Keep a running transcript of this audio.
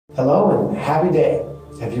Hello and happy day.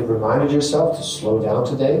 Have you reminded yourself to slow down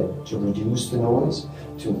today, to reduce the noise,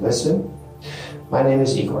 to listen? My name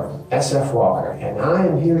is Igor S.F. Walker, and I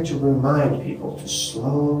am here to remind people to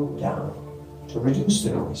slow down, to reduce the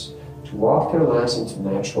noise, to walk their lives into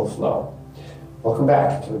natural flow. Welcome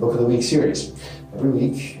back to the Book of the Week series. Every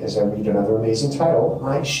week, as I read another amazing title,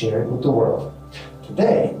 I share it with the world.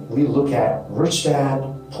 Today, we look at Rich Dad,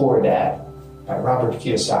 Poor Dad by Robert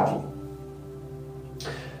Kiyosaki.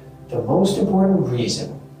 The most important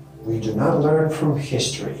reason we do not learn from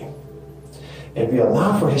history and we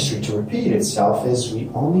allow for history to repeat itself is we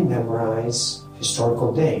only memorize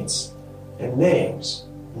historical dates and names,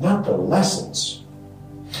 not the lessons.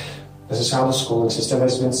 This is how the schooling system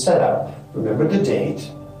has been set up. Remember the date,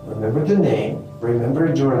 remember the name, remember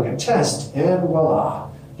it during a test, and voila,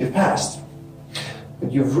 you've passed. But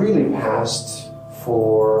you've really passed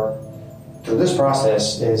through this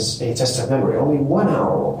process is a test of memory. Only 1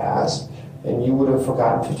 hour will pass, and you would have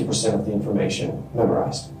forgotten 50% of the information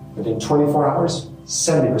memorized. Within 24 hours,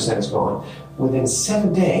 70% is gone. Within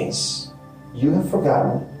 7 days, you have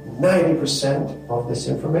forgotten 90% of this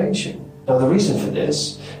information. Now, the reason for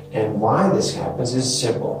this and why this happens is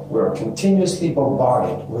simple. We're continuously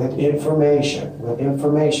bombarded with information, with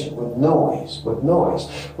noise.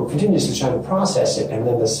 We're continuously trying to process it, and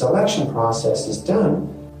then the selection process is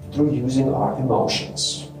done through using our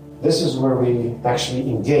emotions. This is where we actually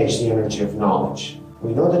engage the energy of knowledge.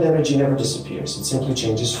 We know that energy never disappears, it simply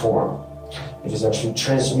changes form. It is actually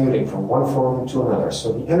transmuting from one form to another.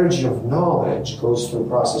 So the energy of knowledge goes through a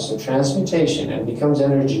process of transmutation and becomes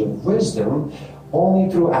energy of wisdom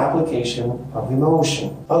only through application of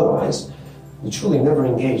emotion. Otherwise, we truly never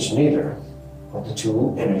engage neither of the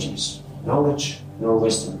two energies, knowledge nor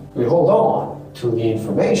wisdom. We hold on to the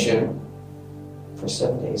information for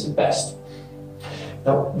 7 days at best.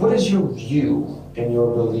 Now, what is your view and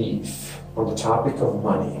your belief on the topic of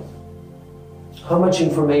money? How much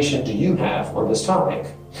information do you have on this topic?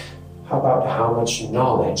 How about how much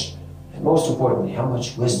knowledge? And most importantly, how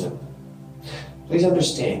much wisdom? Please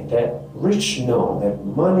understand that rich know that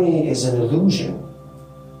money is an illusion,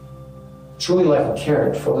 truly like a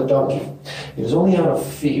carrot for the donkey. It is only out of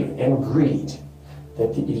fear and greed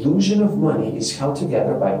that the illusion of money is held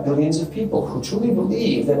together by billions of people who truly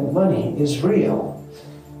believe that money is real,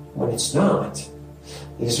 when it's not.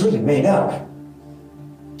 It is really made up.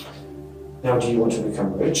 Now, do you want to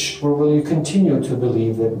become rich, or will you continue to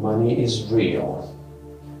believe that money is real,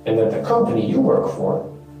 and that the company you work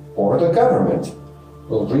for, or the government,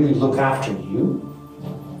 will really look after you?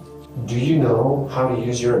 Do you know how to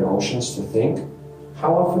use your emotions to think?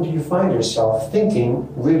 How often do you find yourself thinking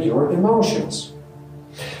with your emotions?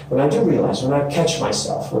 When I do realize, when I catch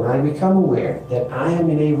myself, when I become aware that I am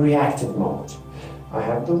in a reactive mode, I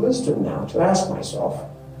have the wisdom now to ask myself,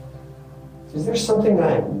 is there something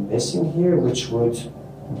I'm missing here which would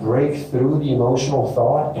break through the emotional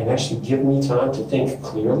thought and actually give me time to think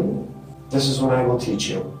clearly? This is what I will teach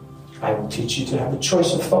you. I will teach you to have a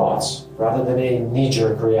choice of thoughts rather than a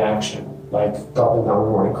knee-jerk reaction, like gulping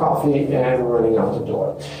down morning coffee and running out the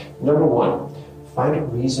door. Number one, find a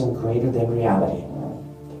reason greater than reality.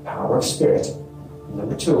 Power of spirit.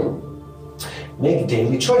 Number two, make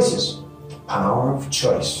daily choices. Power of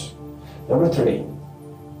choice. Number three,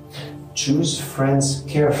 choose friends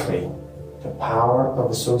carefully. The power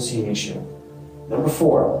of association. Number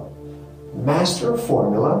four, master a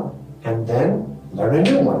formula and then learn a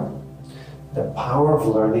new one. The power of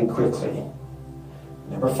learning quickly.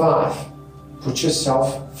 Number five, put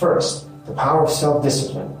yourself first. The power of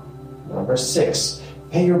self-discipline. Number six,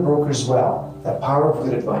 pay your brokers well. The power of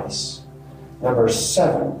good advice. Number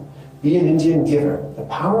seven, be an Indian giver. The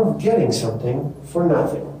power of getting something for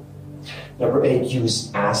nothing. Number eight,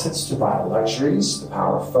 use assets to buy luxuries. The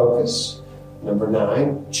power of focus. Number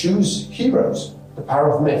nine, choose heroes. The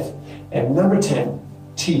power of myth. And number 10,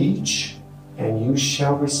 teach and you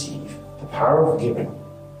shall receive. The power of giving.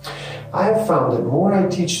 I have found that the more I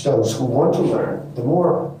teach those who want to learn, the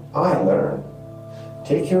more I learn.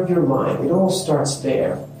 Take care of your mind. It all starts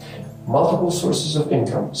there. Multiple sources of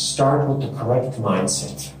income start with the correct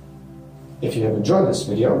mindset. If you have enjoyed this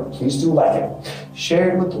video, please do like it. Share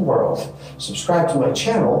it with the world. Subscribe to my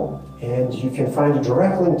channel, and you can find a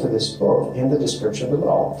direct link to this book in the description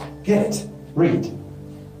below. Get it. Read.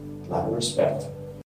 Love and respect.